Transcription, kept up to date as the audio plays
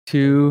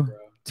to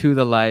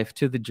the life,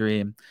 to the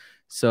dream.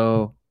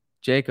 So,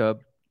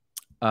 Jacob,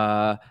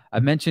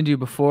 I've mentioned you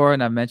before,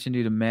 and I've mentioned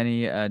you to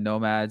many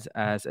nomads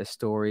as a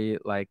story.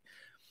 Like,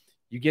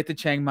 you get to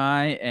Chiang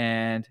Mai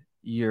and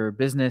your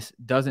business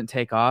doesn't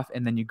take off,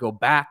 and then you go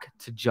back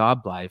to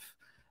job life,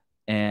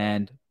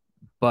 and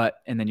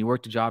then you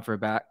work the job for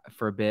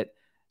a bit,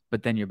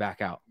 but then you're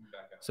back out.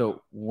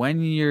 So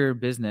when your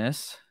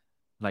business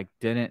like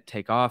didn't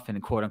take off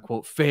and quote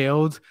unquote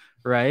failed,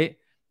 right?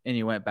 And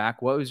you went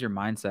back, what was your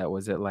mindset?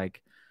 Was it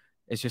like,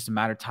 it's just a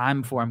matter of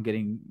time before I'm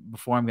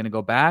going to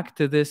go back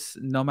to this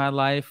nomad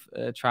life,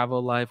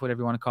 travel life,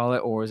 whatever you want to call it?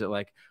 Or is it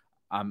like,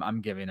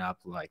 I'm giving up?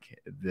 Like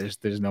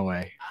there's no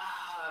way.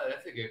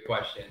 That's a good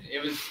question.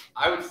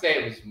 I would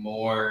say it was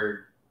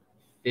more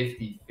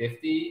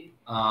 50-50.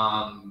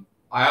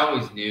 I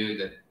always knew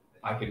that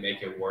I could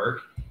make it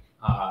work.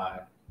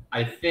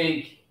 I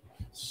think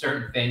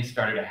certain things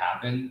started to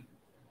happen,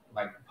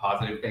 like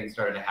positive things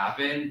started to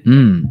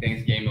happen.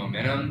 Things gained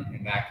momentum,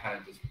 and that kind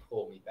of just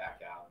pulled me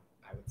back out,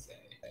 I would say.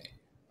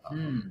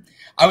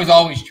 I was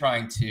always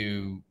trying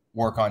to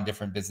work on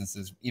different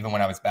businesses, even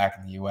when I was back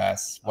in the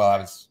U.S. while I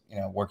was,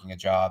 working a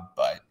job.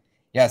 But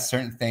yeah,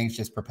 certain things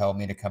just propelled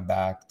me to come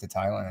back to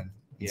Thailand.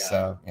 Yeah.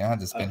 So I've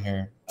just been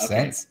here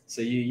since.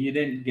 So you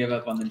didn't give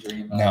up on the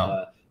dream No.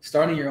 of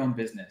starting your own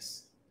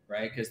business,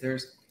 right? Because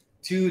there's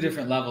two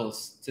different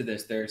levels to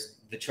this. There's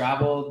the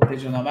travel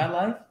digital nomad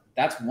life.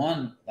 That's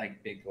one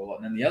like big goal,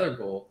 and then the other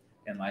goal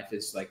in life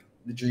is like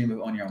the dream of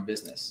owning your own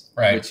business,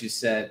 right? Which you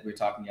said we were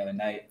talking the other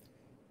night.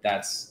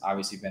 That's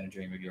obviously been a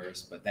dream of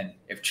yours. But then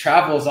if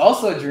travel is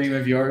also a dream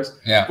of yours,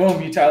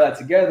 boom, you tie that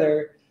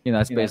together.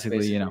 That's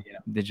basically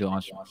digital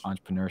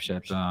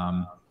entrepreneurship.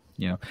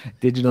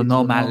 Digital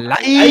nomad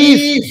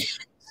life.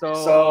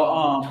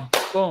 So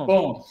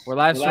boom. We're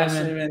live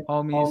streaming,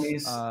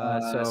 homies.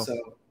 So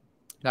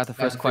got the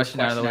first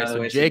question out of the way.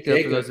 So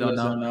Jacob, for those who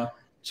don't know,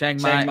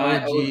 Chiang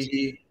Mai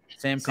OG,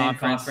 same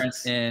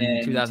conference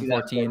in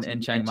 2014 in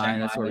Chiang Mai.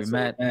 That's where we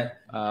met,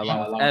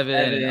 along with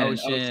Evan and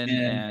Ocean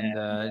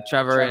and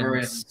Trevor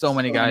and so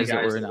many guys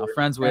that we're now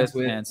friends with.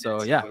 And so,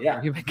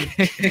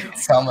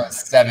 it's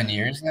almost 7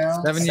 years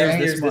now. 7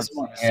 years this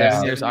month.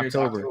 7 years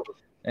October.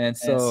 And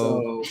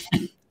so,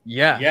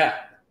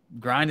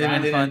 grinding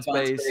in fun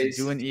space,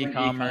 doing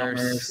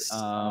e-commerce,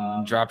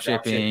 drop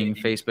shipping,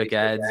 Facebook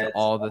ads,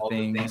 all the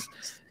things.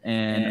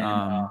 And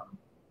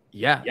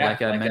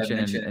like I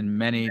mentioned in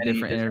many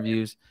different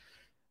interviews,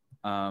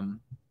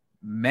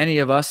 many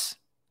of us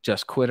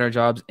just quit our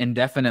jobs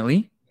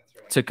indefinitely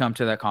to come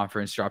to that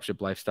conference,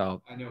 Dropship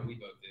Lifestyle. I know we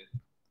both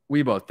did.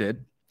 We both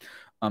did.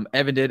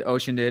 Evan did,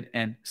 Ocean did,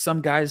 and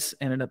some guys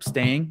ended up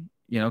staying,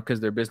 because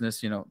their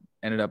business,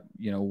 ended up,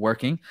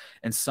 working,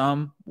 and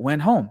some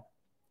went home,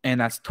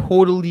 and that's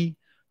totally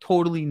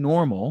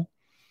normal.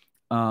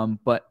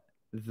 But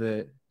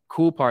the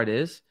cool part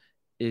is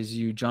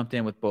you jumped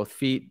in with both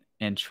feet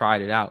and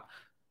tried it out.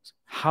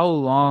 How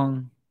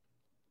long?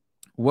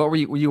 What were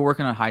you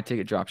working on? High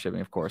ticket drop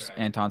shipping, of course,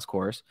 Anton's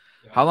course.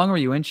 Yeah. How long were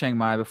you in Chiang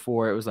Mai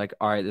before it was like,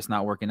 all right, it's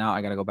not working out,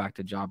 I got to go back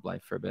to job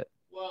life for a bit?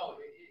 Well,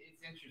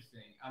 it's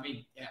interesting. I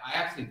mean, I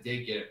actually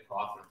did get it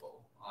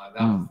profitable.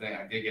 That was the thing.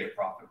 I did get it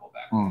profitable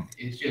back then.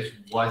 It just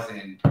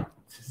wasn't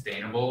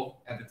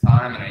sustainable at the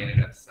time, and I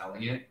ended up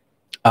selling it.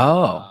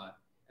 And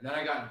then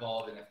I got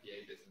involved in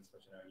FBA business,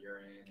 which I know you're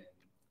in, and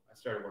I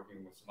started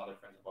working with some other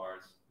friends of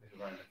ours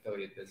who run an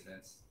affiliate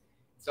business.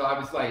 So I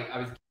was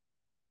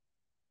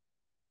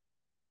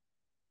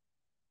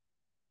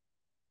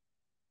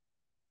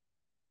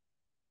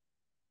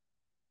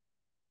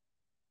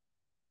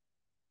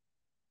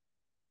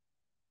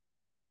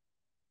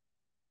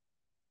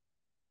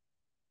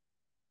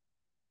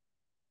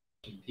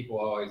people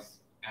always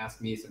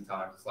ask me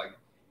sometimes, it's like,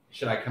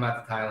 should I come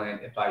out to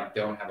Thailand if I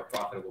don't have a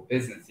profitable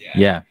business yet?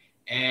 Yeah.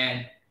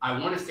 And I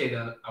want to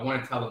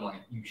tell them,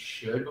 like, you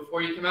should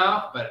before you come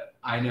out, but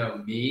I know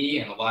me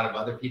and a lot of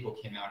other people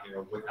came out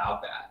here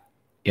without that.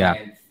 Yeah.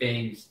 And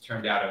things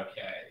turned out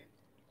okay.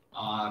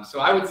 So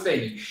I would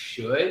say you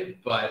should,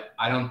 but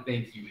I don't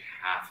think you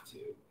have to.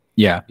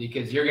 Yeah.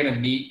 Because you're going to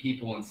meet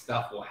people and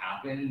stuff will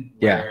happen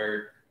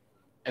where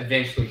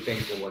eventually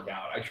things will work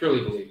out. I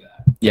truly believe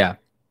that. Yeah.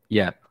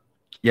 Yeah.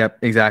 Yep,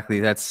 exactly.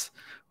 That's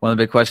one of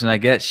the big questions I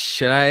get.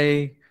 Should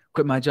I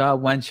quit my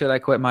job? When should I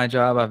quit my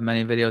job? I have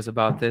many videos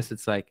about this.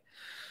 It's like,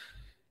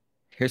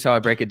 here's how I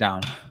break it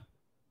down.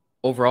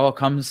 Overall, it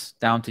comes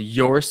down to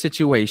your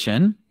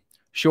situation.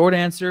 Short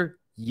answer,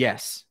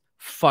 yes.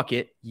 Fuck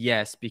it,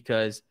 yes,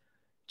 because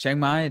Chiang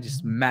Mai,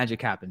 just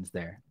magic happens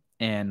there.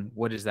 And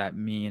what does that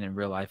mean in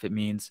real life? It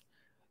means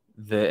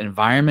the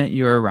environment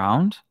you're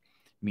around,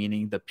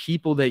 meaning the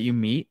people that you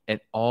meet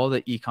at all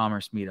the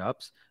e-commerce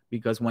meetups.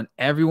 Because when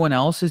everyone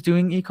else is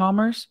doing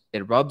e-commerce,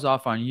 it rubs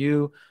off on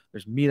you.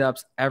 There's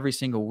meetups every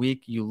single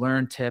week. You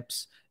learn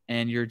tips,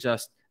 and you're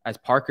just, as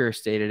Parker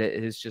stated,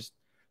 it is just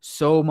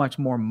so much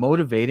more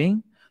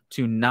motivating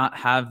to not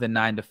have the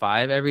 9 to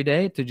 5 every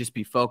day, to just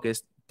be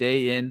focused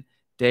day in,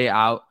 day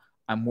out.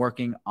 I'm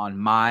working on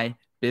my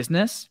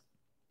business.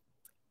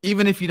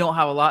 even if you don't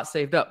have a lot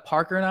saved up.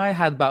 Parker and I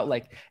had about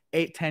like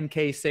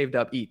 8-10K saved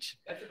up each.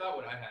 That's about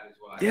what I had as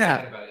well. Yeah, I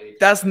had about 8.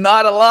 That's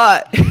not a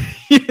lot.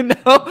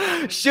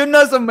 Shouldn't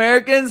us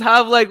Americans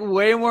have like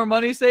way more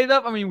money saved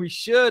up? I mean, we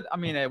should. I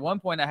mean, at one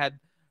point I had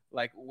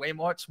like way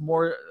much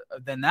more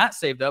than that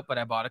saved up, but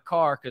I bought a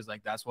car because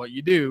like that's what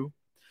you do.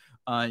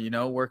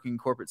 Working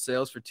corporate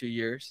sales for 2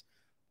 years.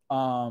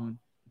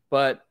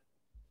 But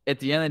at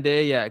the end of the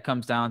day, yeah, it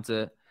comes down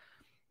to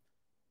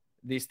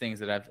these things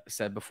that I've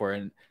said before.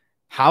 And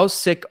how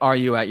sick are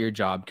you at your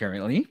job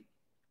currently?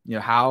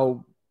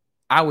 How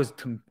I was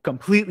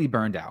completely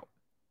burned out.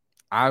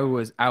 I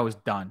was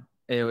done.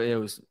 It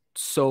was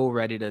so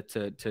ready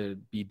to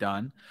be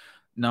done.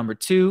 Number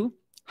 2,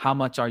 how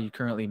much are you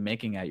currently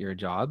making at your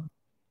job?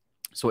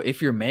 So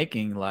if you're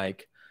making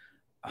like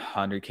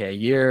 100K a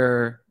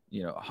year,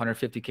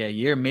 150K a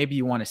year, maybe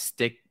you want to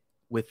stick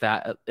with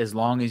that as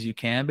long as you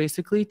can,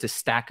 basically, to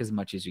stack as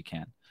much as you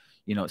can.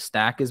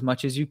 Stack as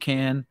much as you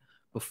can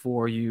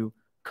before you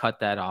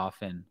cut that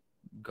off and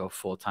go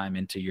full time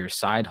into your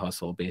side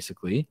hustle,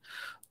 basically.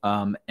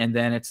 And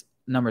then it's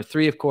number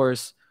 3, of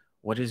course,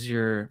 what is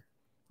your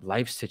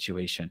life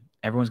situation?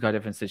 Everyone's got a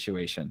different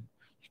situation.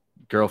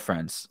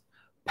 Girlfriends,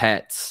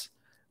 pets,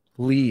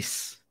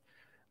 lease,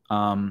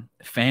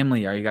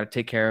 family. Are you got to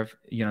take care of,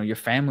 your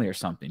family or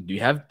something? Do you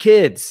have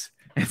kids?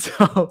 And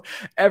so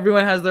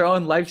everyone has their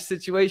own life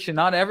situation.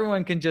 Not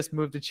everyone can just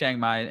move to Chiang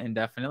Mai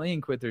indefinitely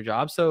and quit their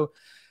job. So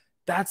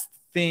that's the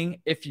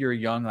thing. If you're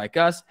young like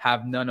us,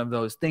 have none of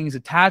those things,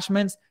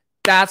 attachments,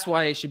 that's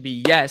why it should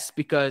be yes,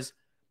 because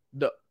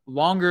the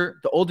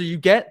older you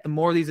get, the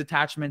more these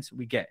attachments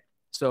we get.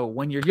 So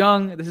when you're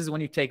young, this is when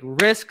you take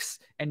risks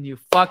and you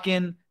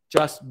fucking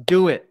just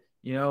do it.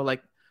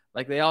 Like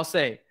they all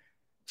say,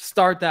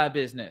 start that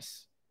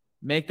business,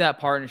 make that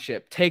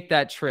partnership, take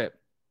that trip,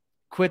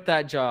 quit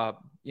that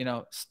job,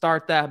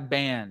 start that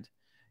band,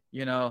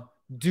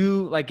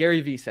 do like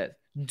Gary Vee says,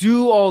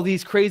 do all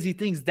these crazy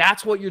things.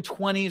 That's what your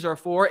 20s are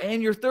for,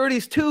 and your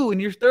 30s too. In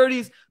your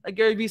 30s, like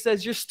Gary Vee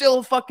says, you're still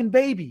a fucking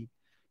baby.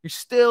 You're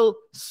still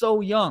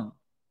so young,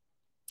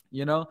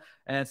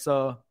 And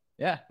so,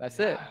 yeah, that's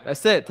it.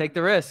 That's it. Take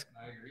the risk.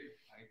 I agree.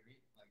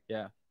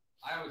 Yeah.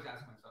 I always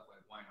ask myself,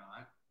 like, why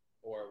not?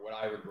 Or would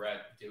I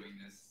regret doing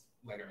this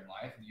later in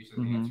life? And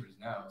usually the answer is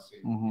no. So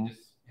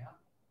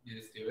you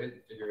just do it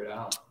and figure it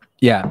out.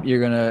 Yeah, you're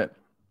gonna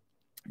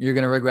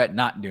regret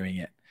not doing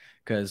it,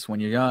 because when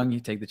you're young, you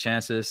take the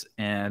chances,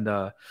 and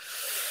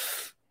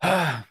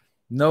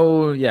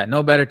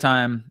no better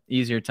time,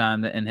 easier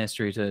time in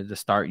history to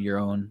start your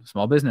own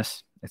small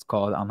business. It's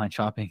called online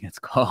shopping. It's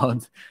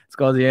called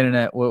the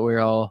internet, what we're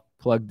all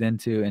plugged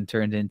into and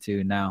turned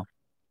into now.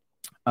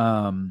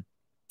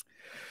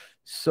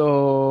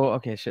 So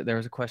okay, there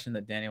was a question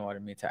that Danny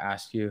wanted me to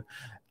ask you.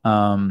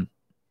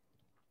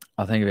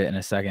 I'll think of it in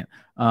a second.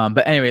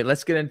 But anyway,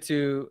 let's get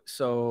into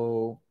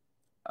so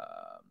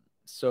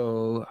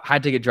high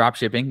ticket drop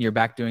shipping. You're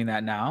back doing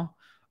that now.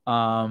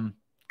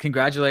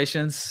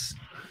 Congratulations.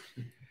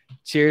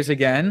 Cheers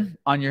again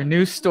on your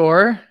new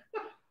store.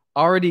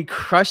 Already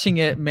crushing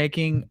it,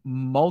 making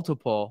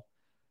multiple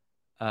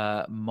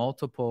 5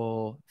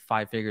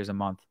 figures a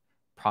month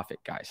profit,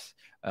 guys.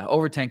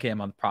 Over 10K a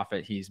month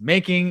profit he's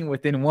making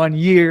within 1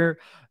 year.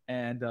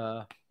 And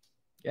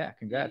yeah,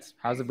 congrats.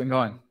 How's it been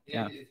going?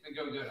 Yeah, it's been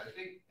going good. I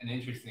think an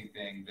interesting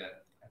thing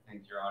that I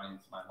think your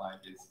audience might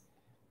like is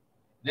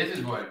this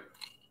is what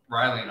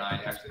Riley and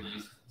I actually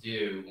used to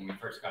do when we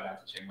first got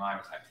out to Chiang Mai,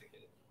 was high ticket.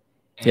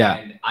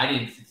 And I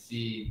didn't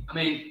succeed. I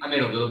mean, I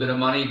made a little bit of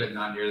money, but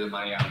not near the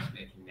money I was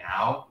making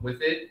now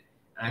with it.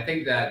 And I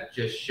think that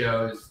just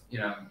shows,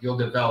 you'll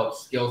develop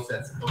skill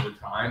sets over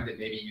time that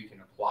maybe you can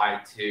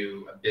apply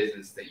to a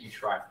business that you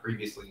tried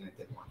previously and it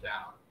didn't work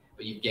out.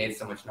 But you've gained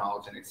so much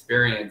knowledge and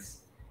experience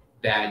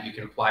that you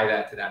can apply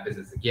that to that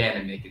business again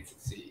and make it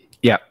succeed.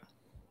 Yeah.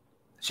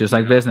 It's just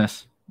like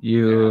business.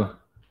 There's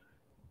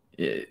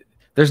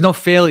no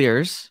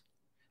failures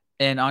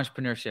in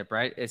entrepreneurship,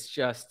 right? It's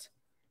just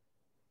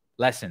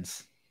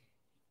lessons.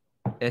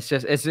 It's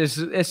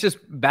just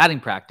batting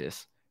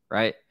practice,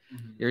 right?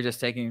 Mm-hmm. You're just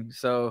taking.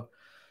 So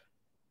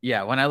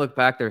yeah, when I look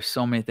back, there's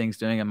so many things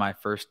doing in my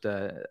first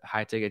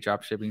high ticket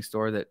drop shipping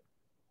store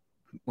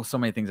so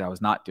many things I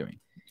was not doing.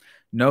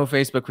 No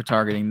Facebook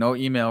retargeting, no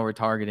email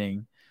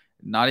retargeting,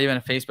 not even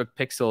a Facebook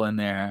pixel in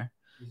there.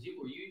 Were you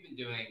even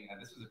doing,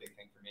 this was a big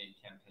thing for me,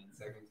 campaign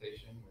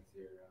segmentation with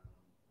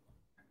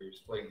you're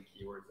splitting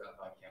keywords up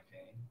by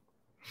campaign.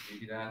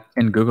 Did you do that?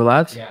 In Google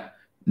Ads? Yeah.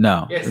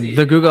 No. Yeah,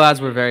 the Google Ads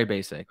were very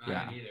basic.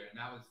 Yeah. Neither. And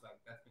that's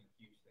been a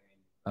huge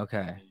thing.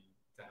 Okay.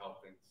 To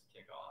help things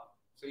kick off.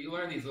 So you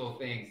learn these little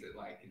things that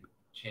can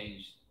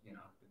change, the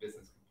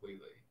business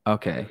completely.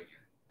 Okay.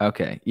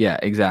 Yeah,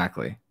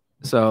 exactly.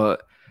 So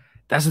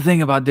that's the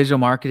thing about digital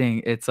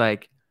marketing. It's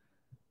like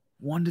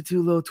 1 to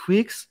 2 little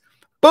tweaks,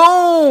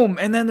 boom.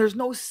 And then there's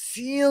no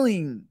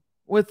ceiling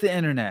with the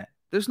internet.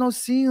 There's no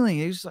ceiling.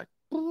 It's just like,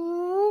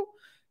 boom.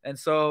 And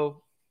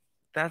so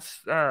that's,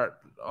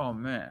 oh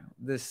man,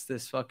 this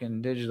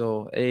fucking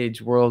digital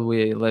age world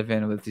we live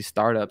in with these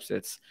startups.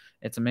 It's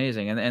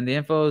amazing. And the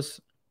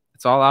info's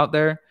It's all out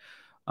there.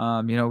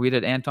 We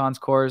did Anton's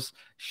course.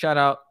 Shout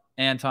out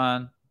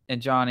Anton and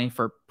Johnny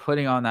for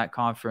putting on that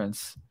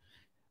conference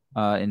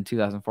in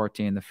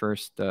 2014, the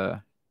first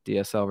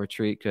DSL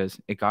retreat, because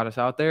it got us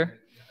out there.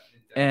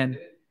 And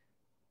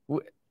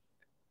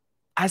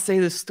I say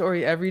this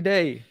story every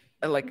day,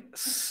 like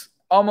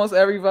almost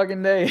every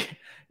fucking day.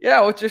 Yeah,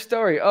 what's your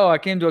story? Oh, I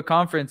came to a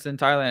conference in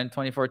Thailand in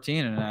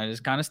 2014 and I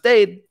just kind of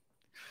stayed.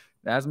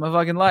 That's my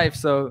fucking life.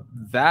 So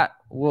that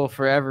will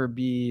forever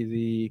be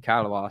the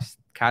catalyst,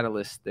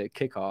 the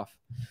kickoff.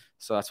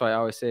 So that's why I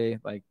always say,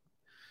 like,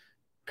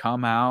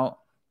 come out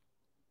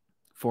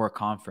for a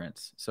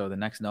conference. So the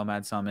next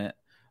Nomad Summit,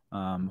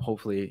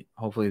 hopefully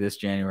this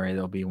January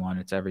there'll be one.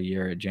 It's every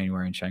year at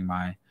January in Chiang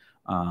Mai.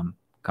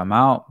 Come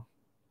out,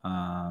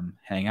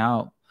 hang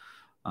out.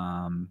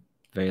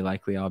 Very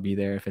likely I'll be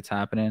there if it's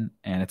happening,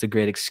 and it's a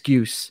great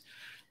excuse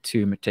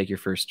to take your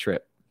first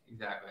trip.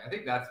 Exactly. I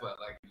think that's what,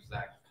 like,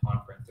 that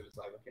conference, it was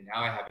like, okay,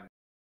 now I have an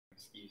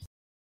excuse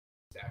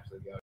to actually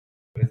go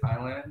to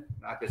Thailand,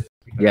 not just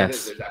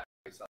because there's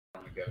actually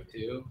something to go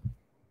to.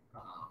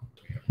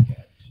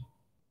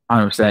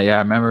 100%. Yeah, I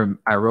remember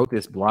I wrote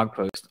this blog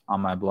post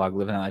on my blog,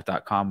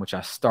 livingthatlife.com, which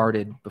I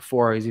started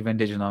before I was even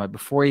digital nomad,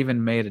 before I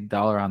even made $1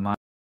 online.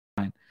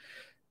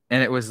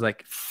 And it was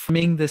like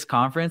filming this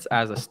conference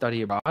as a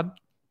study abroad.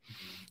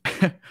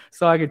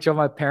 So I could show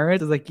my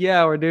parents. It's like,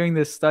 yeah, we're doing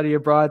this study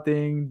abroad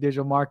thing,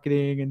 digital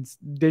marketing and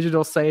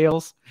digital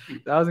sales.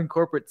 I was in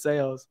corporate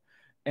sales.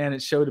 And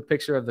it showed a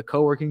picture of the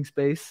co-working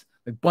space,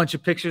 a bunch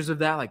of pictures of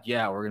that. Like,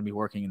 yeah, we're going to be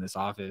working in this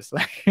office.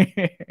 Yeah,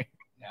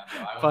 no,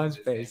 I fun was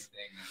space.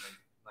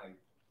 Like,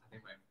 I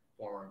think my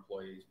former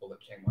employees pulled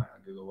up Chiang Mai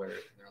on Google Earth,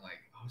 and they're like,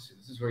 "Oh, so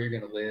this is where you're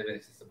gonna live, and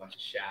it's just a bunch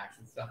of shacks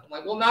and stuff." I'm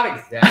like, "Well, not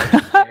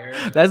exactly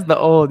there." That's the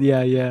old,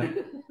 yeah.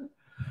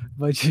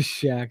 Bunch of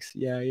shacks,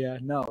 yeah.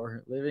 No,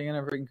 we're living in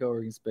a freaking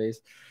co-working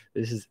space.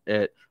 This is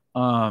it.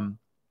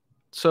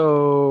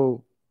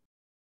 So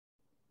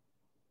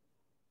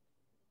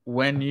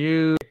when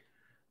you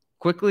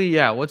quickly,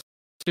 what's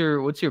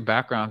your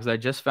background? Because I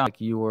just found like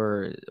you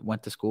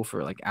went to school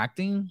for like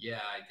acting. Yeah,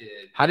 I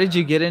did. How did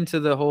you get into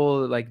the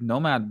whole like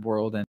nomad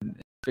world and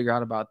figure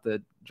out about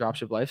the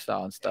dropship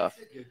lifestyle and stuff?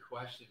 That's a good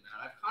question,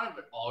 man. I've kind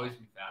of always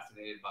been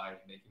fascinated by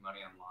making money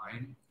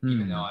online,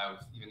 even though at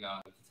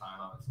the time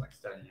I was like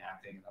studying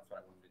acting and that's what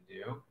I wanted to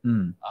do.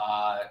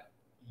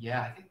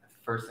 Yeah, I think the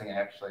first thing I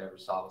actually ever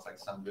saw was like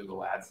some Google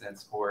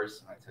AdSense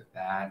course, and I took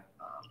that.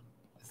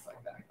 It's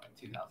like back in like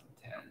 2010.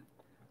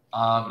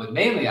 But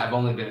mainly, I've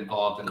only been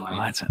involved in like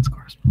AdSense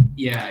course.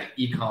 Yeah,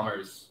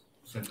 e-commerce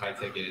since High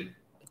Ticket,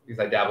 because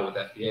I dabbled with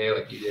FBA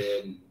like you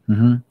did,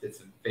 and did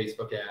some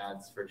Facebook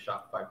ads for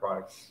Shopify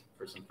products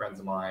for some friends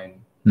of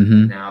mine.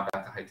 Now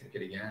back to High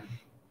Ticket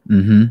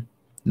again.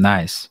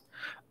 Nice.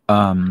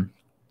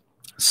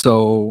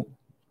 So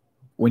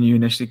when you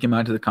initially came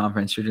out to the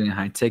conference, you're doing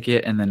High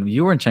Ticket, and then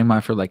you were in Chiang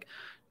Mai for like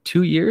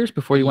 2 years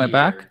before you went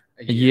back.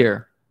 A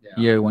year.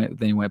 Yeah.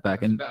 Then you went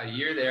back, and about a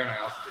year there, and I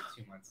also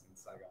did 2 months in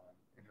Saigon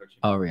in Ho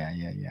Chi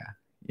Minh.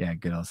 Yeah.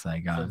 Good old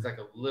Saigon. So it's like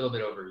a little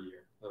bit over a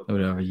year. A little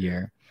bit over a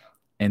year.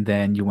 And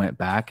then you went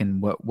back,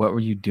 and what were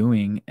you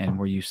doing? And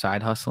were you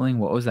side hustling?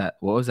 What was that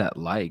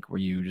like? Were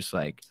you just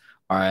like,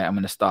 all right, I'm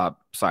gonna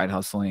stop side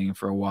hustling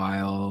for a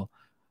while,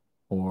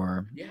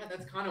 or? Yeah,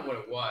 that's kind of what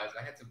it was.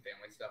 I had some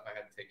family stuff I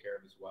had to take care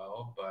of as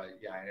well, but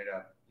yeah, I ended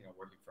up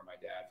working for my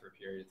dad for a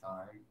period of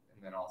time,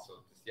 and then also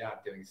just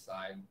doing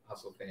side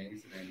hustle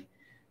things, and then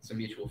some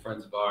mutual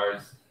friends of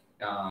ours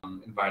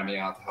invited me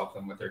out to help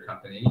them with their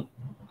company,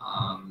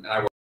 and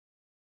I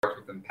worked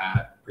with them,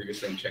 Pat,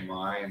 previously in Chiang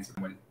Mai, and so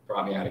when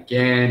brought me out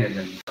again, and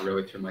then I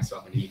really threw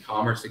myself into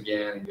e-commerce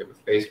again and did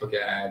with Facebook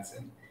ads,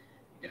 and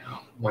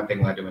one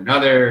thing led to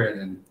another, and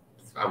then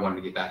I wanted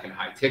to get back into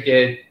High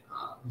Ticket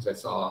because I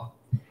saw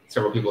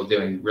several people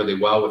doing really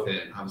well with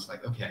it, and I was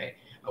like, okay,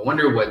 I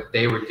wonder what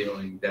they were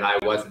doing that I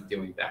wasn't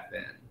doing back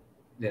then.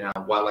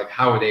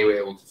 How were they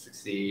able to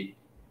succeed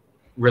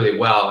really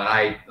well, and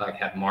I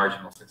had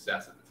marginal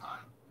success at the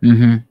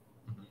time.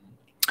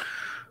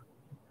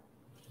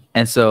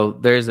 And so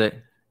there's a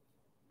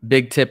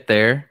big tip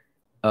there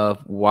of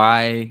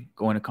why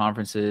going to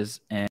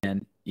conferences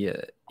and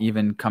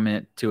even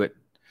coming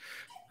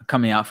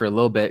out for a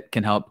little bit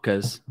can help,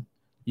 because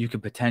you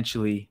could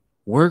potentially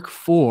work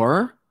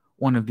for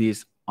one of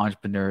these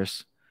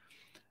entrepreneurs,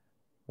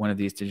 one of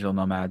these digital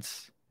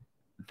nomads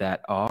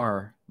that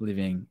are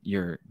living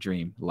your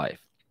dream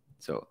life.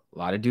 So a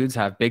lot of dudes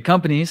have big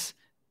companies,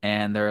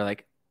 and they're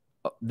like,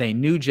 they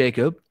knew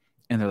Jacob,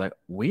 and they're like,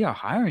 we are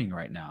hiring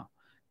right now.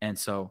 And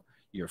so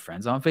you're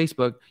friends on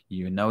Facebook,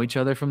 you know each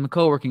other from the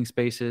co-working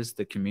spaces,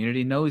 the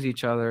community knows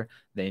each other.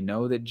 They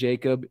know that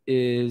Jacob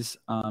is,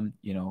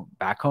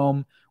 back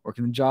home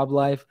working the job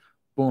life.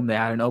 Boom, they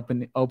had an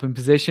open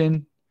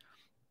position.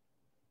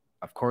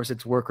 Of course,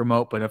 it's work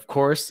remote, but of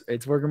course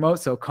it's work remote.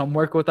 So come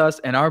work with us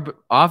in our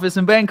office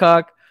in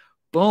Bangkok.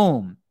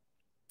 Boom.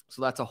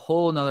 So that's a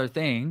whole nother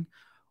thing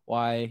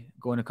why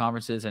going to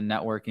conferences and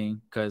networking,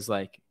 because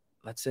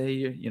let's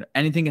say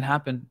anything can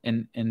happen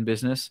in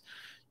business,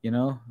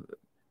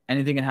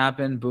 anything can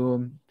happen.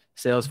 Boom,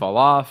 sales fall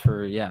off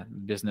or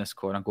business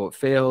quote unquote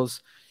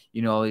fails,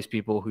 you know, all these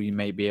people who you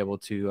may be able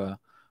to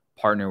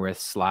partner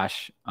with /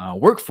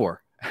 work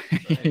for,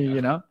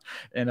 you know,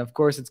 and of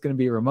course it's going to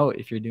be remote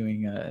if you're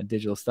doing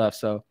digital stuff.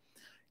 So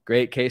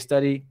great case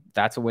study.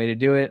 That's a way to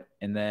do it.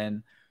 And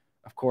then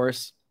of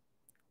course,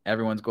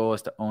 everyone's goal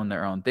is to own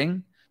their own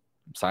thing,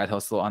 side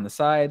hustle on the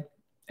side.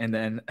 And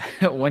then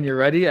when you're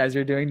ready, as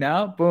you're doing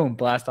now, boom,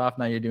 blast off.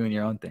 Now you're doing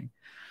your own thing.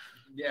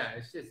 Yeah,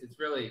 it's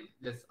really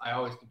just, I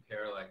always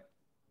compare like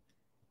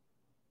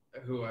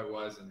who I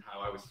was and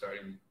how I was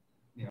starting,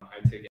 you know, I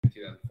took it in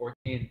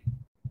 2014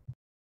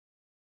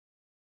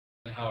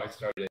 and how I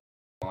started,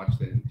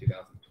 launched it in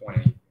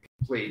 2020,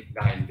 complete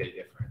 9-day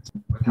difference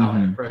with how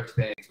I approach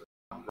things,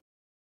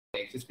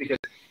 just because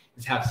I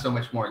have so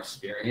much more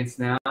experience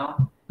now,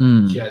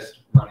 just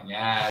running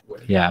ads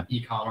with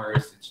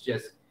e-commerce. It's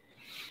just,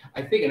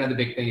 I think another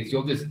big thing is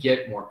you'll just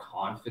get more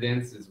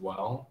confidence as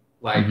well.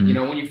 Like, you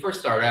know, when you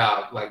first start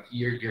out, like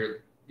you're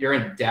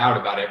in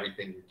doubt about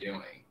everything you're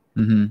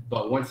doing.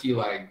 But once you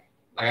like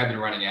I've been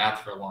running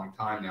ads for a long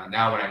time now.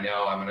 Now when I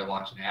know I'm going to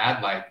launch an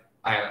ad, like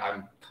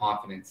I'm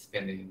confident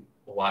spending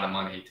a lot of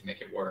money to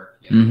make it work.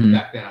 You know?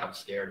 Back then I was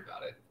scared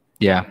about it.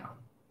 Yeah. You know?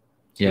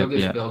 So you'll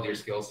just build your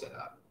skill set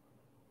up.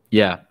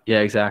 Yeah,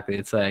 exactly.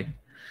 It's like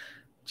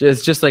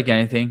just like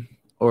anything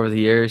over the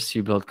years,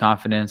 you build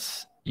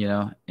confidence, you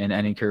know, in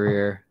any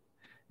career.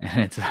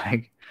 And it's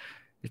like,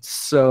 it's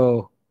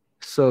so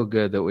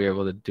good that we're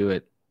able to do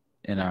it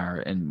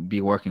and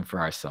be working for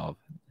ourselves.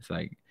 It's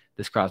like,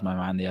 this crossed my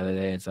mind the other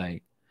day. It's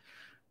like,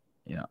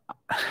 you know,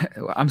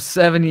 I'm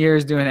 7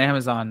 years doing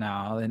Amazon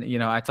now. And, you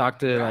know, I talk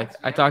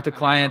to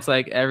clients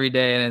like every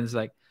day, and it's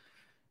like,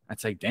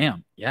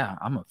 damn, yeah,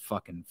 I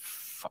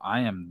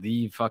am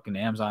the fucking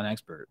Amazon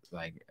expert.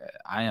 Like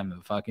I am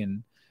a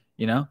fucking,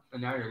 you know.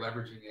 And now you're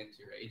leveraging it into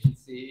your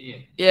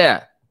agency.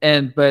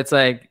 But it's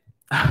like,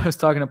 I was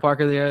talking to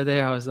Parker the other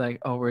day. I was like,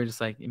 oh, we're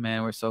just like,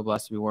 man, we're so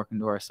blessed to be working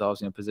to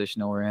ourselves in a position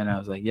that we're in. I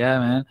was like, yeah,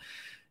 man,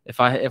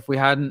 if we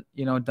hadn't,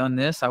 you know, done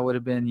this, I would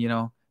have been, you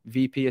know,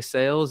 VP of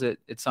sales at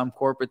some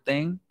corporate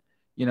thing.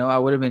 You know, I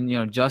would have been, you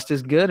know, just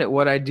as good at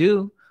what I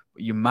do.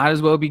 But you might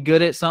as well be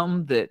good at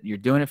something that you're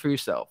doing it for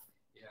yourself.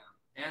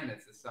 Yeah. And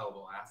it's a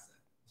sellable asset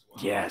as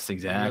well. Yes,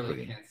 exactly. You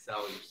really can't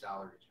sell your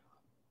salary job.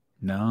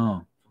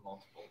 No. For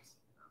multiples.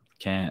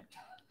 Can't.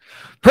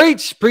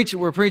 Preach.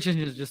 We're preaching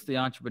to just the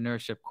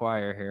entrepreneurship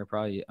choir here.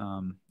 Probably,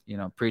 you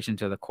know, preaching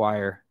to the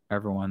choir,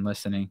 everyone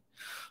listening.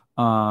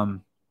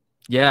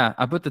 Yeah,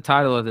 I put the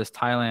title of this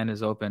Thailand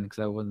is open because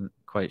I wasn't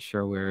quite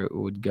sure where it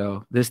would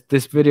go. This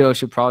video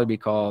should probably be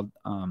called,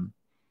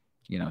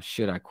 you know,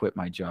 should I quit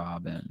my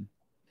job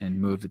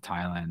and move to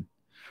Thailand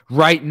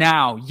right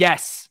now?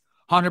 Yes,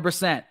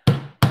 100%.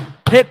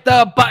 Hit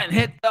the button.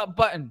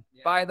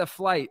 Yeah. Buy the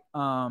flight.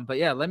 But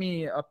yeah, let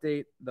me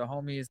update the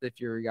homies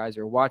if you guys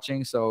are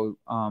watching. So,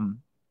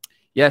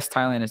 yes,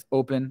 Thailand is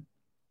open.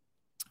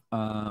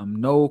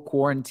 No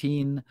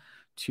quarantine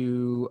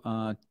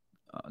to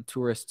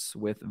tourists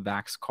with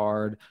Vax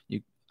card.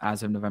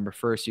 As of November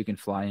 1st, you can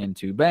fly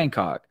into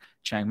Bangkok,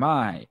 Chiang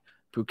Mai,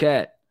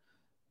 Phuket,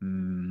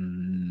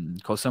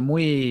 Koh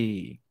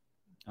Samui.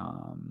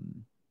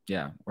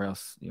 Yeah, where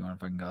else you want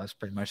to fucking go? That's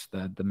pretty much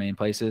the main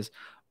places.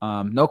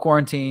 No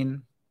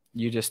quarantine.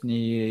 You just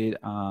need,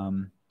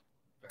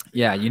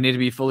 you need to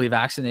be fully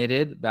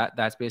vaccinated.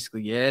 That's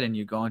basically it. And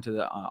you go into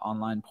the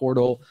online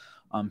portal,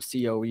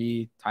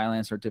 COE,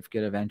 Thailand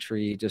Certificate of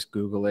Entry. Just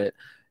Google it,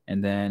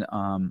 and then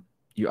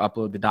you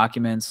upload the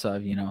documents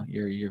of, you know,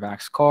 your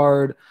Vax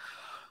card,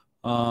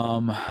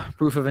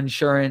 proof of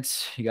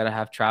insurance. You got to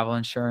have travel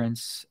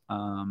insurance,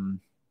 and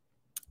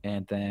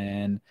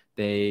then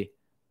they,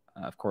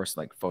 of course,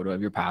 like photo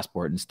of your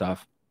passport and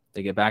stuff.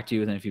 They get back to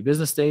you within a few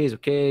business days.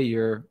 Okay,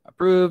 you're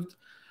approved.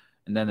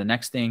 And then the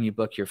next thing, you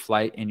book your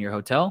flight in your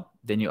hotel.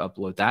 Then you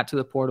upload that to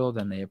the portal.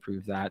 Then they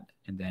approve that,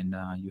 and then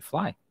you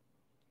fly.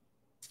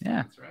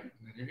 Yeah, that's right.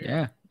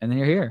 And then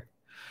you're here.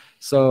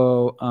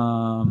 So,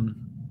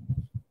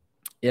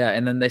 yeah,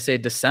 and then they say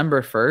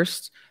December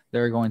 1st,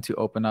 they're going to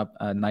open up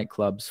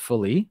nightclubs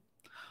fully.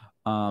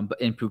 But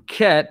in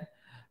Phuket,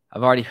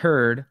 I've already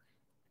heard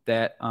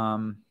that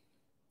on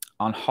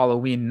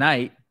Halloween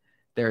night,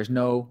 there's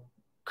no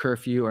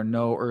curfew or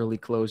no early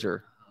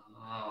closure.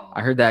 I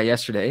heard that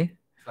yesterday.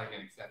 It's like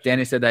an exception.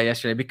 Danny said that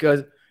yesterday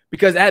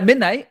because at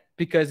midnight,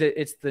 because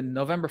it's the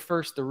November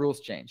 1st, the rules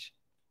change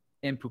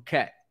in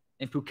Phuket.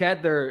 In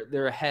Phuket,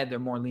 they're ahead, they're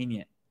more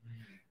lenient.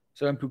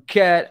 So in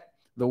Phuket,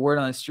 the word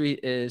on the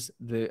street is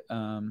the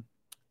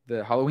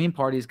Halloween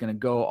party is going to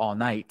go all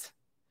night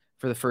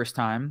for the first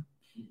time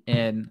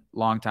in a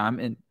long time.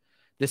 And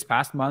this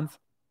past month,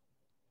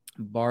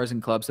 bars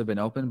and clubs have been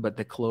open, but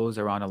they close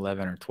around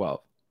 11 or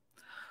 12.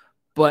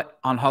 But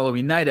on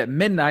Halloween night at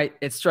midnight,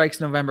 it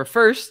strikes November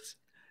 1st,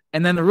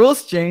 and then the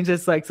rules change.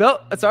 It's like,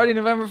 so it's already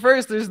November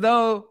 1st.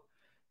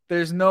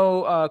 There's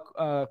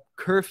no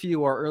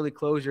curfew or early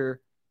closure,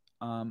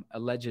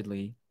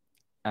 allegedly,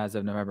 as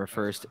of November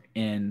 1st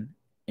in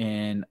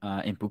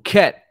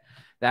Phuket.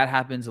 That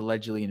happens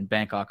allegedly in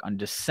Bangkok on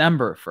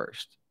December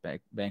 1st.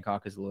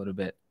 Bangkok is a little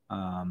bit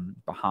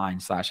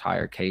behind /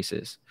 higher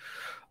cases.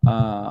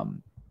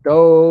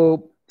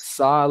 Dope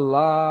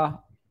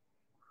Salah,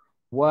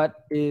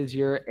 what is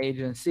your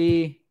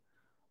agency?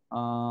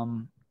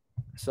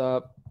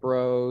 Sup,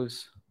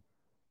 bros?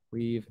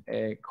 Leave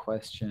a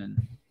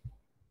question.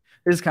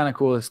 This is kind of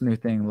cool. This new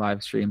thing,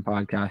 live stream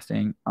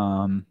podcasting.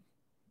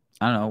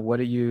 I don't know. What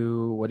do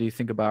you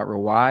think about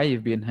Rawai?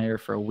 You've been here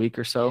for a week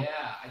or so.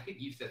 Yeah, I think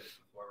you've said this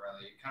before,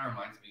 Riley. It kind of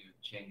reminds me of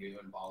Canggu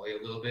and Bali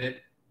a little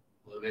bit.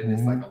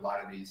 There's like a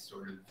lot of these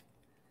sort of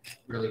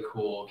really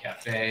cool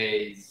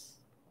cafes,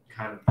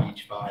 kind of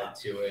beach vibe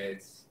to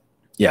it.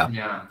 Yeah.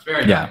 Yeah, it's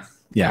very nice.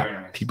 Yeah.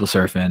 Very nice. People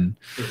surfing.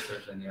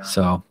 Yeah.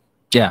 So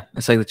yeah,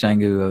 it's like the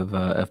Canggu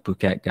of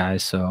Phuket,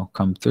 guys. So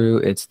come through.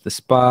 It's the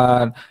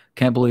spot.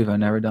 Can't believe I've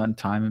never done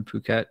time in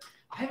Phuket.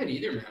 I haven't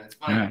either, man. It's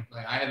funny. Yeah.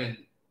 Like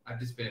I've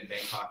just been in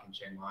Bangkok and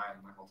Chiang Mai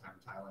my whole time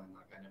in Thailand.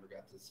 Like I never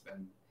got to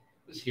spend.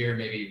 I was here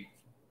maybe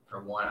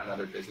for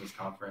another business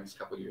conference a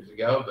couple years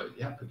ago, but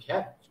yeah,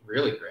 Phuket's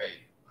really great.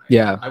 Like,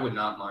 Yeah. I would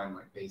not mind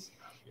like basing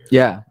out here.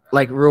 Yeah,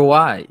 like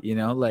Rawai,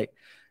 like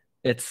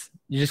you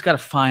just got to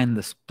find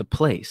the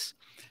place.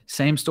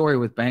 Same story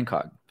with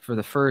Bangkok. For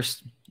the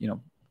first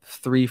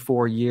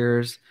 3-4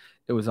 years,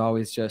 it was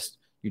always just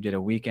you did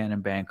a weekend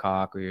in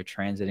Bangkok or you're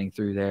transiting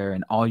through there,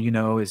 and all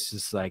is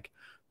just like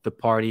the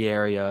party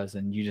areas,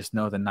 and you just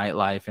know the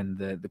nightlife and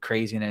the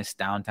craziness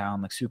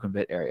downtown, like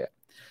Sukhumvit area.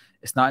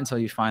 It's not until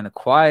you find the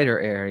quieter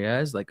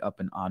areas, like up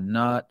in An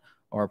Nut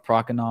or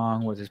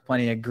Prakanong, where there's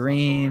plenty of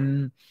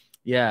green.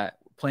 Yeah,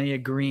 plenty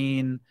of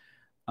green,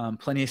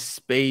 plenty of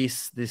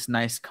space, this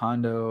nice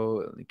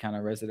condo kind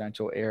of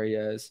residential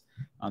areas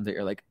that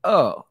you're like,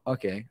 oh,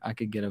 okay, I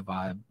could get a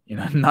vibe.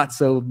 Not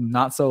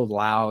so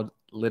loud,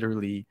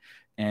 literally,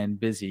 and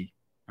busy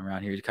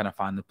around here to kind of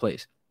find the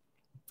place.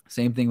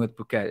 Same thing with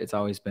Phuket. It's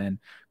always been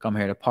come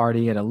here to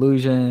party at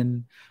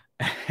Illusion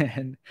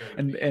and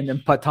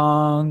then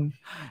Patong.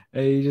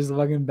 You just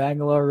fucking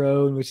Bangalore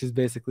Road, which is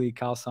basically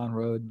Khalsan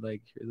Road,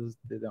 like those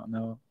they don't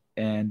know.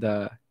 And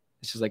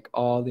it's just like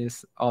all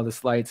this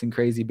lights and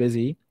crazy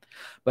busy.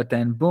 But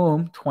then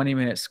boom,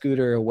 20-minute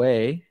scooter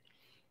away,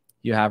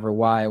 you have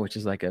Rawai, which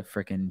is like a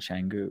freaking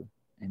Canggu.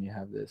 And you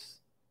have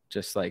this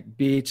just like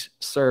beach,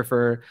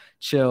 surfer,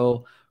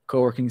 chill,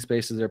 co-working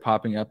spaces are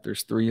popping up.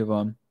 There's 3 of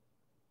them.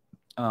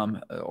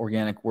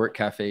 Organic work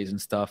cafes and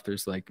stuff.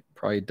 There's like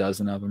probably a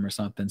dozen of them or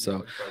something.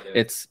 So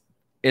it's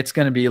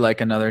going to be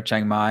like another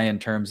Chiang Mai in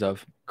terms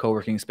of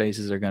co-working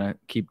spaces are going to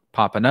keep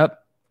popping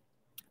up.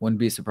 Wouldn't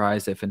be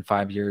surprised if in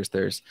 5 years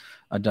there's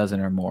a dozen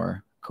or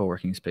more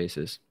co-working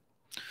spaces.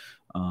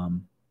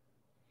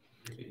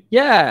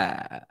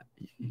 Yeah,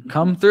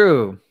 come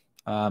through.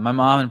 My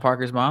mom and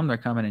Parker's mom, they're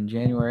coming in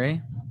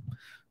January.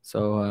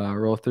 So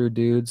roll through,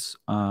 dudes.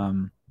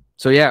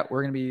 So yeah,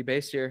 we're going to be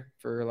based here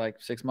for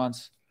like 6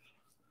 months.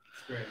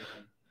 Great,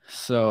 man.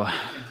 So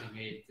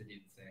Made to do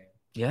the same.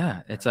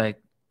 yeah, it's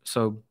like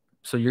so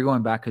you're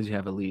going back because you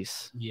have a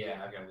lease.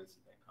 Yeah, I got a lease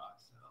in Bangkok.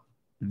 So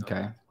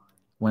okay,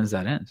 when's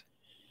that end?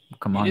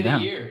 Come on into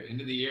down.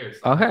 Into the year.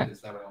 So okay. I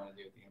decide what I want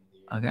to do at the end of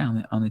the year.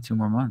 Okay, only 2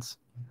 more months.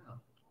 Yeah.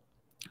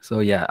 So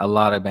yeah, a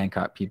lot of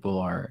Bangkok people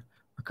are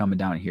coming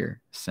down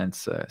here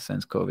since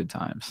COVID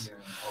times. Yeah,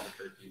 all the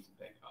curfews in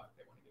Bangkok,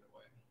 they want to get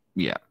away.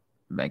 Yeah,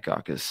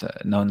 Bangkok is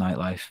no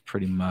nightlife,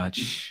 pretty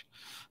much.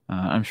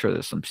 I'm sure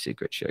there's some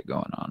secret shit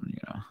going on,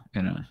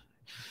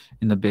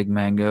 in the big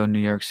mango, New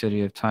York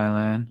City of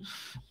Thailand.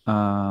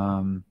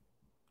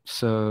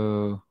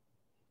 So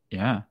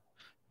yeah.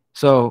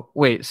 So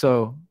wait,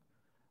 so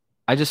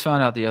I just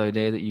found out the other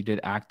day that you did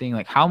acting.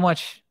 Like, how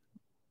much?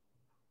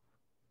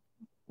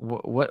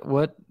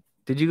 What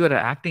did you go to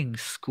acting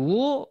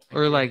school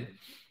or like?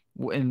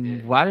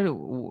 And why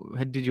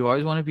did you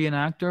always want to be an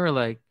actor? Or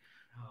like,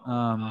 no,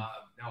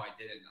 I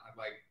didn't.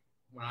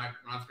 When I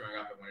was growing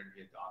up, I wanted to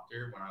be a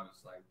doctor when I was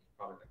like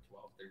probably like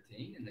 12,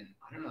 13. And then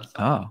I don't know,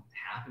 something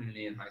happened to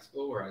me in high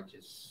school where I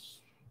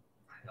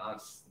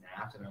thought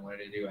snapped and I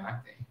wanted to do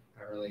acting.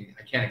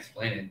 I can't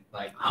explain it.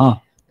 Like,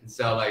 and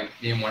so like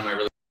me and one of my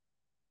really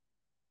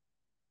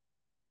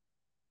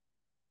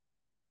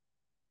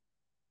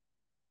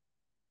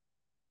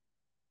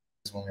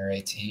when we were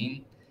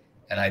 18,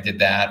 and I did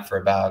that for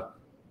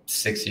about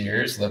 6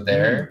 years, lived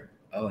there.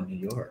 Oh, in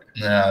New York.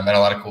 I met a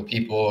lot of cool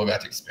people,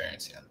 got to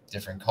experience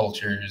different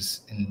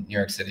cultures in New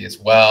York City as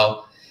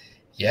well.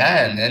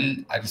 Yeah, and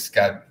then I just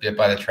got bit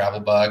by the travel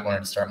bug,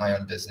 wanted to start my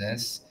own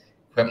business,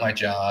 quit my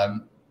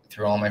job,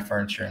 threw all my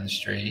furniture in the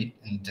street,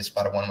 and just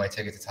bought a one-way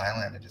ticket to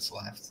Thailand and just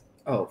left.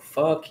 Oh,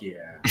 fuck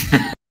yeah.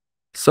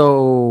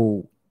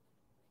 So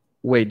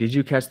wait, did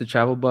you catch the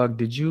travel bug?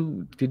 Did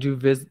you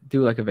do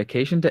like a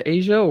vacation to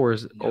Asia or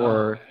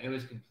it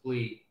was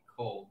complete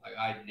cold. Like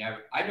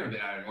I'd never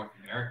been out of North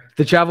America.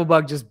 The travel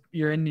bug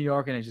you're in New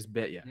York and it just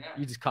bit you. Yeah.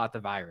 You just caught the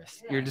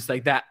virus. Yeah. You're just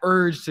like that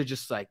urge to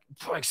just like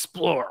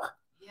explore.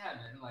 Yeah,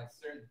 man. Like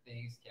certain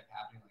things kept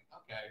happening. Like,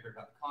 okay, I heard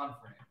about the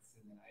conference,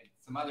 and then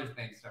some other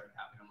things started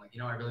happening. I'm like,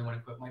 I really want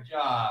to quit my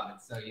job, and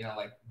so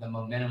like the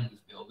momentum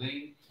was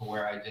building to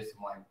where I just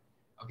am like,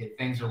 okay,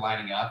 things are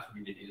lining up for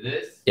me to do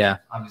this. Yeah.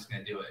 I'm just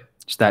gonna do it.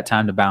 Just that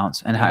time to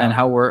bounce. And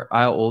how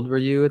old were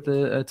you at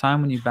the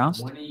time when you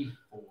bounced?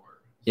 24.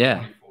 Yeah.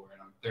 24,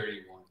 and I'm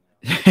 31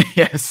 now.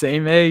 Yeah,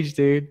 same age,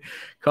 dude.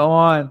 Come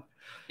on.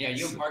 Yeah,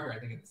 you and Parker, I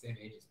think, at the same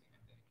age as me.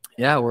 I think.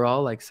 Yeah, we're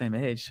all like same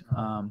age.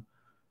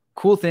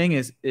 Cool thing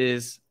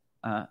is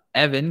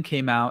Evan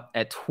came out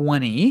at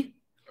 20.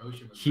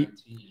 Ocean was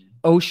 19.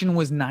 Ocean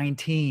was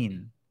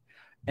 19.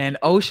 And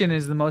Ocean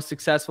is the most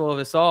successful of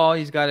us all.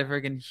 He's got a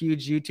freaking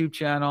huge YouTube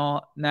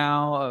channel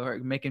now,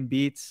 making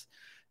beats,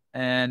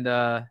 and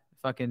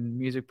fucking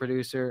music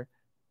producer.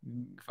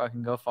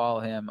 Fucking go follow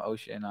him,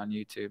 Ocean, on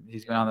YouTube.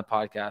 He's been on the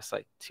podcast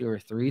like 2 or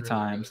 3 Really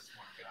times. good,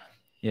 smart guy.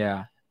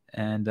 Yeah.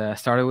 And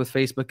started with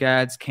Facebook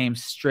ads, came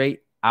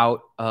straight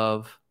out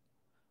of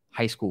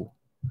high school.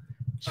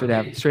 Straight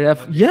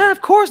up. Yeah,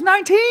 of course,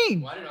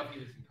 19. Well, I don't know if he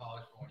was in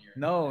college for 1 year.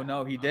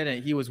 No, he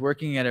didn't. He was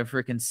working at a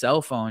freaking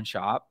cell phone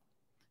shop.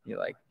 He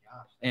like Oh my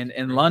gosh, in that's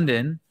crazy.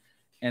 London,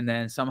 and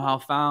then somehow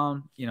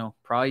found,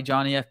 probably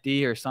Johnny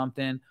FD or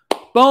something.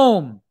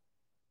 Boom.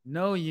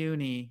 No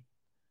uni.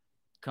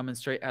 Coming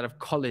straight out of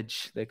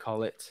college, they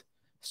call it.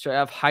 Straight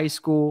out of high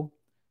school,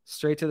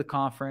 straight to the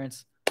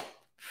conference,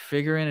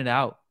 figuring it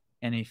out.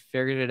 And he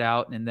figured it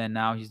out, and then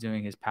now he's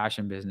doing his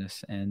passion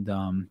business, and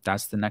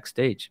that's the next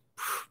stage.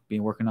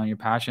 Being working on your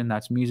passion,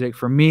 that's music.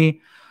 For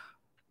me,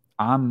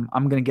 I'm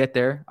gonna get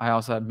there. I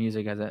also have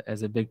music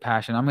as a big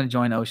passion. I'm gonna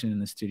join Ocean in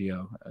the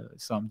studio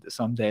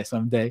someday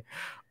soon.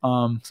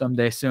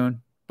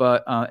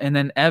 But and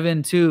then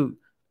Evan too.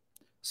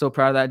 So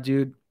proud of that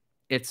dude.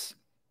 It's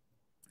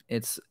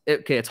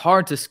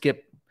hard to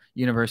skip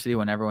university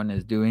when everyone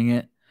is doing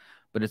it,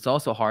 but it's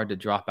also hard to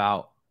drop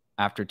out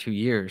after 2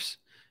 years.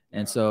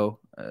 And so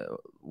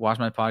watch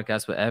my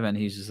podcast with Evan.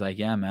 He's just like,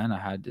 yeah, man, I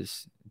had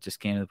this, just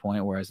came to the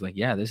point where I was like,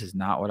 yeah, this is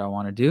not what I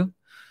want to do.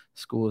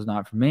 School is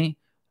not for me.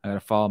 I got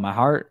to follow my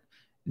heart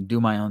and do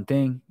my own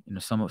thing.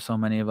 So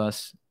many of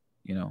us,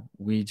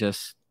 we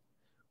just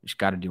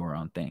got to do our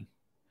own thing.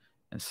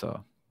 And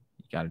so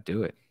you got to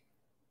do it.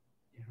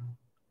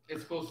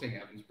 It's cool seeing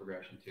Evan's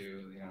progression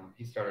too.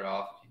 He started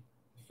off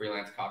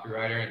freelance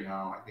copywriter, and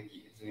now I think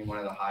he's one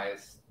of the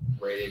highest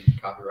rated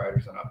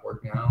copywriters on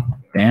Upwork now.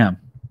 Damn.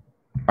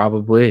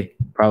 Probably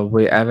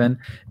Evan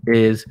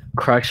is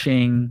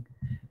crushing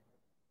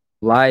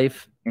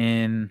life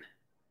in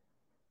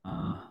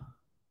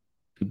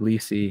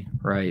Tbilisi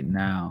right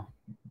now.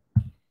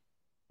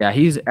 Yeah,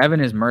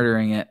 Evan is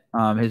murdering it.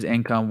 His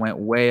income went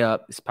way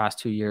up this past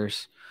 2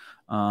 years.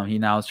 He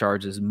now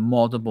charges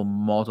multiple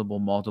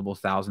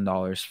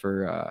 $1,000s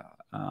for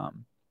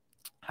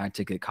high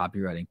ticket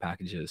copywriting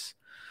packages.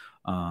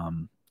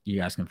 You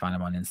guys can find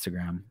him on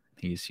Instagram.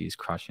 He's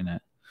crushing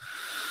it.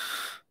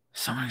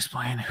 Someone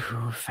explain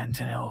who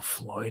Fentanyl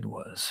Floyd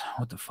was.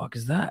 What the fuck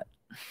is that?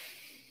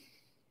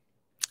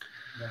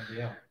 No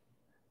idea.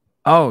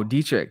 Oh,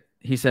 Dietrich.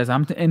 He says,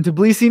 I'm in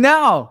Tbilisi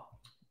now.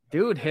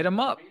 Dude, hit him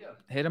up.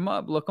 Hit him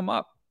up. Look him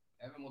up.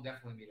 Evan will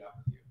definitely meet up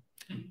with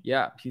you.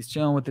 Yeah, he's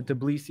chilling with the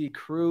Tbilisi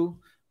crew.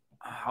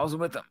 I was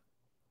with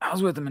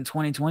him in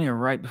 2020, or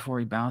right before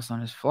he bounced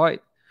on his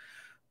flight.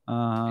 In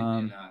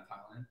Thailand.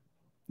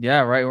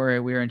 Yeah, right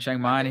where we were in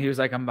Chiang Mai, and he was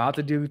like, I'm about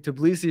to do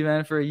Tbilisi,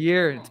 man, for a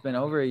year. It's been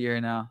over a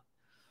year now.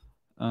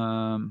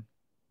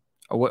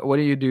 What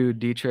do you do,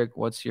 Dietrich?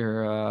 What's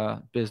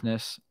your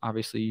business?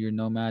 Obviously, you're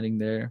nomading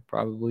there,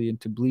 probably in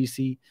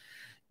Tbilisi,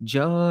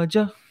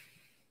 Georgia.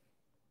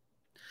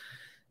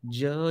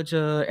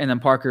 And then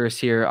Parker is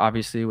here,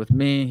 obviously, with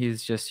me.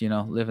 He's just,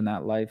 living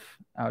that life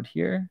out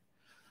here,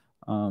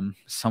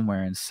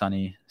 somewhere in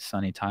sunny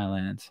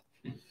Thailand.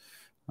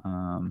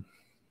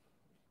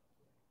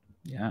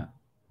 Yeah.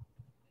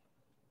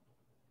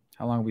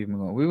 How long have we been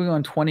going? We've been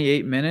going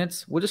 28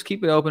 minutes. We'll just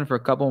keep it open for a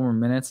couple more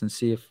minutes and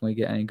see if we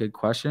get any good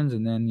questions.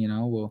 And then,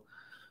 we'll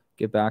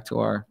get back to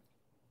our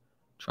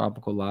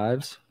tropical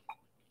lives.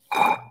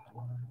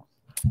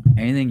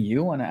 Anything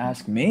you want to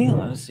ask me?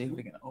 Let's see if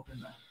we can open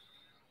that.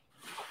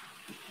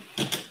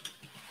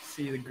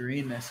 See the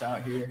greenness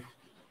out here.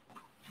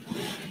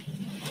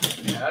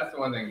 Yeah, that's the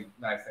one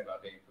nice thing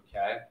about being in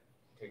Phuket.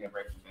 Taking a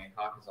break from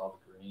Bangkok is all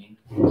the green.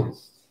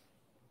 Just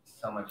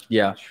so much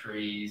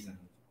trees and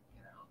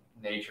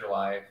nature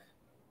life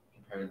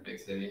compared to the big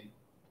city.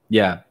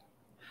 Yeah.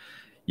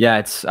 I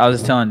was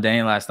just telling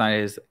Danny last night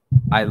is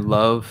I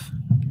love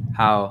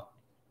how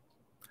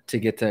to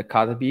get to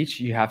Kata Beach,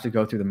 you have to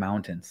go through the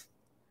mountains.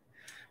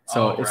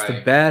 So it's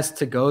the best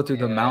to go through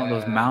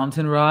those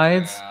mountain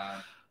rides.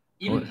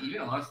 Even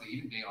honestly,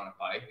 even being on a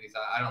bike, because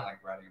I don't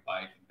like riding a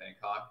bike in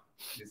Bangkok.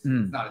 It's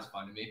not as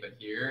fun to me, but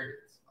here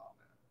it's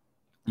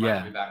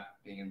man. Me back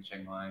being in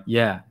Chiang Mai.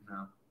 Yeah.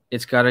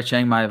 It's got a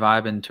Chiang Mai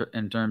vibe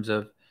in terms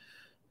of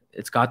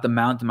it's got the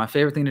mountain. My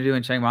favorite thing to do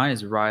in Chiang Mai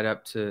is ride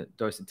up to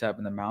Doi Suthep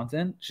in the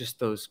mountain, just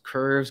those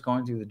curves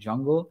going through the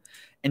jungle.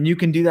 And you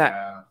can do that.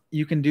 Yeah.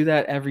 You can do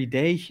that every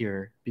day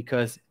here,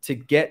 because to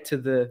get to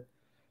the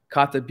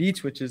Kata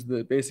Beach, which is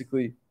the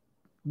basically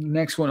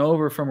next one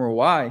over from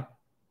Rawai,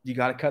 you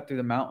got to cut through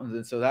the mountains.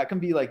 And so that can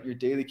be like your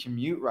daily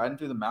commute, riding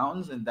through the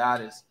mountains. And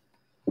that is,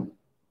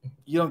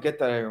 You don't get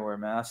that everywhere,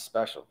 man. That's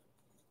special.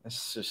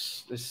 This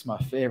is my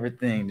favorite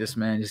thing. Just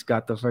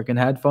got the freaking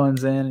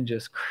headphones in and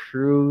just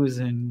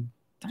cruising.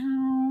 Yeah,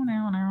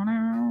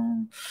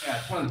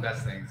 it's one of the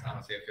best things,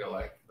 honestly, I feel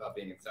like, about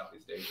being in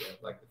Southeast Asia.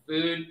 Like the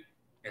food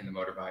and the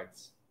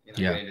motorbikes. You know,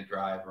 Yeah. getting to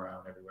drive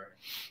around everywhere.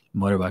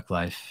 Motorbike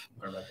life.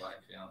 Motorbike life,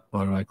 yeah.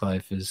 Motorbike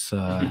life is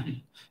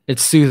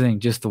it's soothing.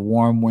 Just the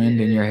warm wind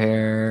in your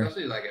hair.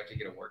 Especially like after you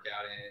get a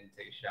workout in,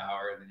 take a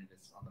shower, and then you're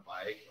just on the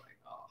bike. Like,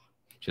 oh,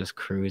 Just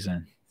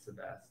cruising. it's the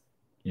best.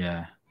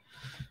 Yeah.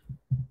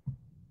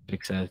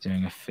 Big says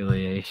doing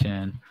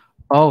affiliation.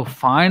 Oh,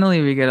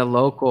 finally we get a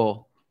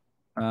local.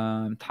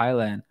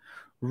 Thailand.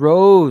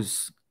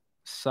 Rose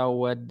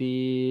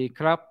Sawadee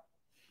Krap.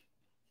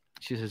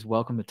 She says,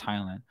 welcome to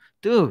Thailand.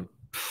 Dude.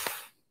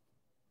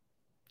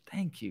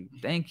 Thank you.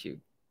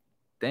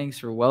 Thanks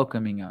for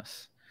welcoming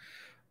us.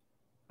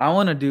 I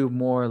want to do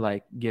more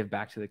like give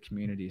back to the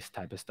communities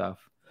type of stuff.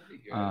 That'd be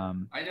good. I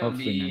know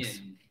hopefully me next-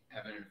 and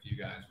Evan and a few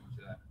guys went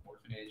to that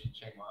orphanage in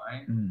Chiang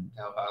Mai Mhm.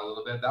 to help out a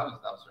little bit. That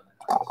was really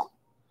nice.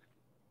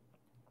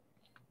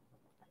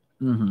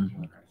 Mhm.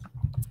 Really nice.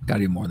 Gotta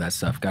do more of that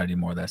stuff.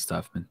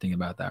 Been thinking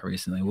about that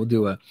recently. We'll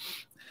do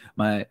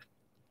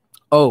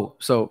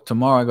so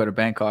tomorrow I go to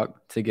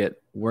Bangkok to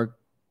get work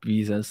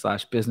visas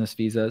 / business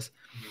visas.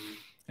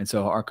 And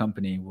so our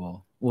company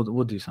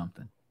we'll do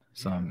something.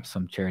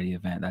 Some charity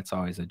event. That's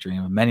always a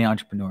dream of many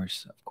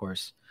entrepreneurs, of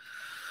course.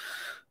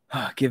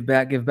 Give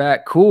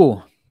back.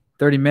 Cool.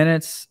 30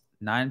 minutes,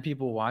 9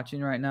 people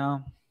watching right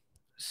now.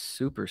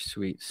 Super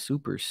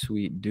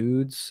sweet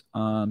dudes.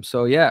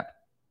 So yeah.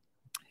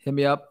 Hit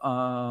me up.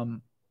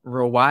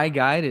 Rawai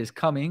guide is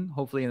coming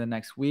hopefully in the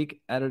next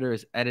week. Editor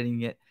is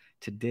editing it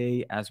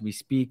today as we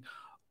speak.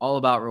 All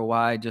about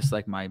Rawai, just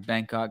like my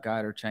Bangkok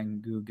guide or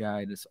Canggu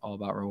guide. It's all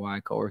about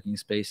Rawai co-working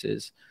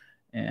spaces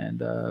and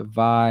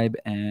vibe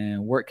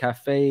and work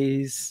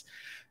cafes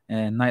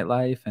and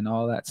nightlife and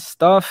all that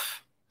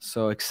stuff.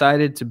 So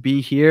excited to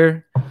be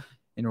here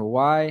in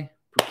Rawai,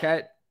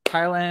 Phuket,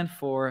 Thailand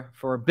for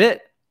a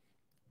bit.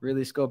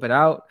 Really scope it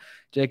out.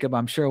 Jacob,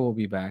 I'm sure we'll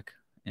be back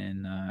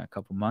in a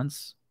couple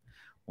months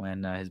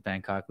when his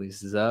Bangkok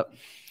lease is up.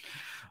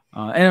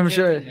 And I'm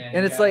sure,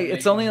 and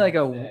it's only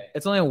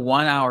a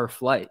 1 hour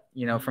flight,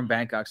 from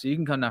Bangkok. So you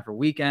can come down for a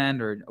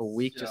weekend or a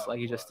week, just like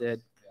you just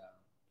did.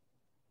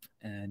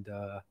 Yeah. And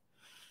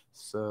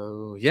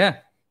so yeah,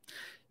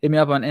 hit me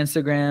up on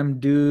Instagram,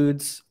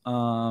 dudes.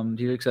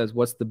 Dude says,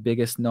 what's the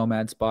biggest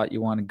nomad spot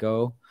you want to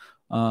go?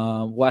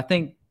 Well, I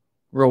think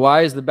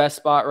Rawai is the best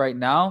spot right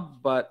now,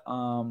 but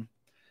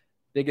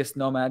biggest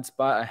nomad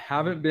spot I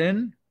haven't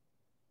been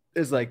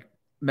is like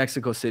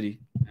Mexico City.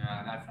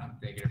 Yeah, I'm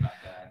thinking about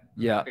that.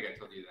 Yeah. I think I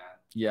told you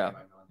that. Yeah. I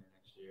might go in there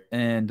next year.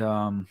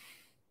 And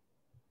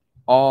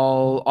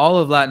all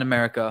of Latin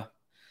America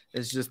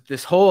is just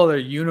this whole other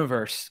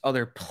universe,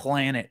 other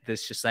planet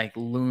that's just like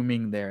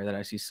looming there that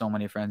I see so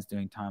many friends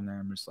doing time there.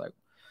 I'm just like,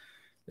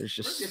 there's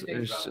just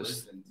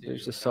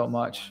so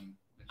much.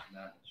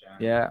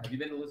 Yeah. Have you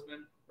been to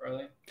Lisbon,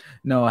 Riley?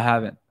 No, I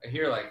haven't. I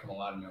hear like from a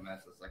lot of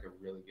nomads, it's like a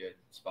really good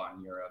spot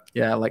in Europe.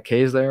 Yeah, like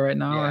Kay's there right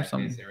now Yeah, or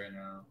something. Kay's there right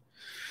now.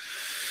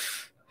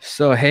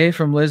 So hey,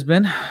 from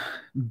Lisbon,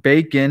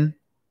 bacon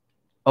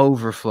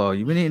overflow.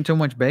 You been eating too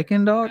much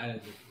bacon, dog? That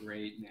is a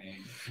great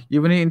name.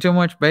 You been eating too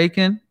much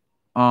bacon?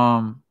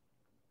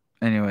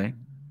 Anyway,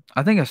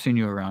 I think I've seen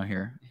you around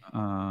here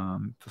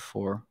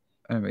before.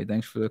 Anyway,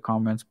 thanks for the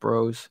comments,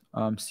 bros.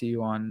 See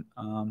you on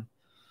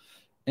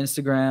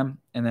Instagram,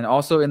 and then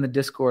also in the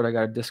Discord. I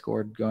got a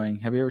Discord going.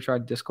 Have you ever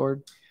tried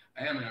Discord?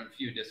 I am in a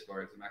few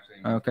Discords. I'm actually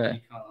in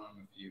Okay. Ecom,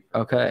 a few for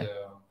Okay.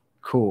 crypto.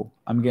 Cool.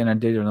 I'm getting a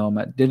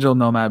digital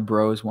nomad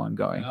bros one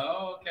going.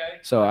 Oh, okay.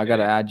 So I got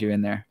to Okay. add you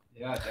in there.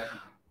 Yeah,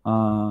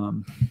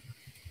 definitely.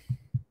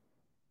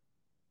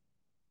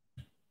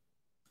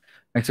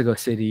 Mexico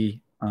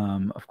City,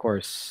 of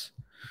course.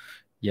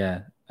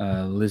 Yeah,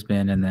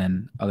 Lisbon, and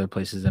then other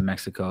places in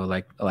Mexico,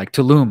 like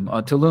Tulum.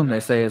 Tulum,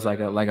 they say is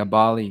like a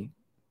Bali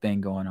thing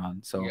going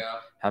on. So Yeah.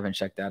 haven't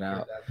checked that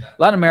Heard out. that.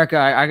 Latin America,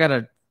 I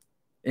gotta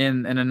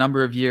in a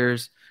number of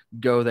years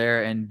go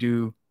there and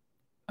do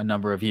a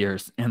number of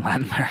years in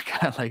Latin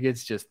America. Like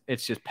it's just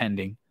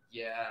pending.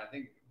 Yeah, I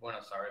think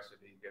Buenos Aires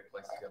would be a good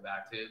place to go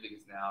back to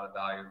because now the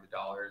value of the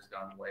dollar has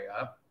gone way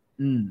up.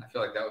 I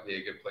feel like that would be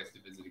a good place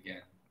to visit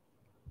again.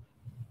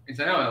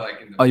 Because I know,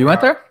 like, in the Oh, you went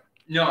there?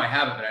 No, I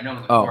haven't, but I know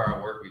in the Oh.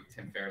 4-hour work week,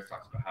 Tim Ferriss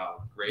talks about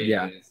how great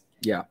Yeah. it is.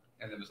 Yeah.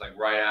 And it was like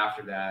right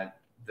after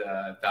that,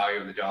 the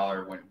value of the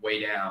dollar went way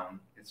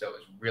down, and so it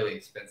was really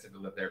expensive to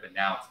live there. But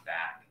now it's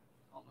back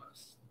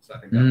almost. So I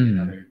think that'd be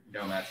another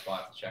nomad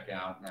spot to check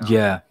out now.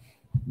 Yeah.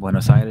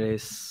 Buenos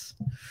Aires.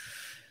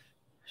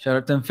 Shout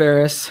out Tim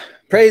Ferriss.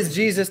 Praise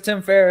Jesus,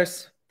 Tim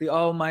Ferriss, the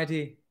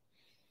Almighty.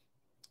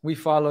 We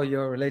follow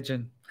your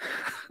religion.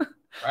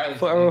 Riley's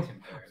For really our-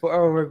 Tim Ferriss. For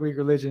our work week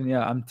religion.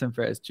 Yeah, I'm Tim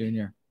Ferriss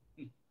Jr.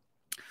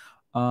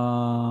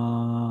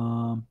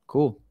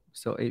 Cool.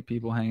 Still 8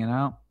 people hanging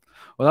out.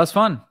 Well, that's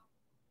fun.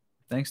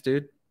 Thanks,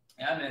 dude.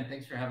 Yeah, man.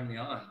 Thanks for having me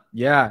on.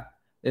 Yeah.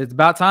 It's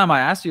about time. I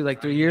asked you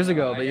like 3 years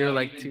ago, I but you're know,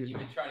 like you've 2.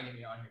 been trying to get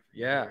me on here for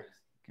Yeah. years.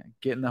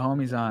 Getting the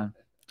homies on.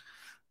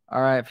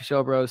 All right, for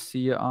sure, bros. See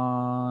you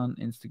on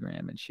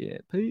Instagram and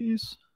shit. Peace.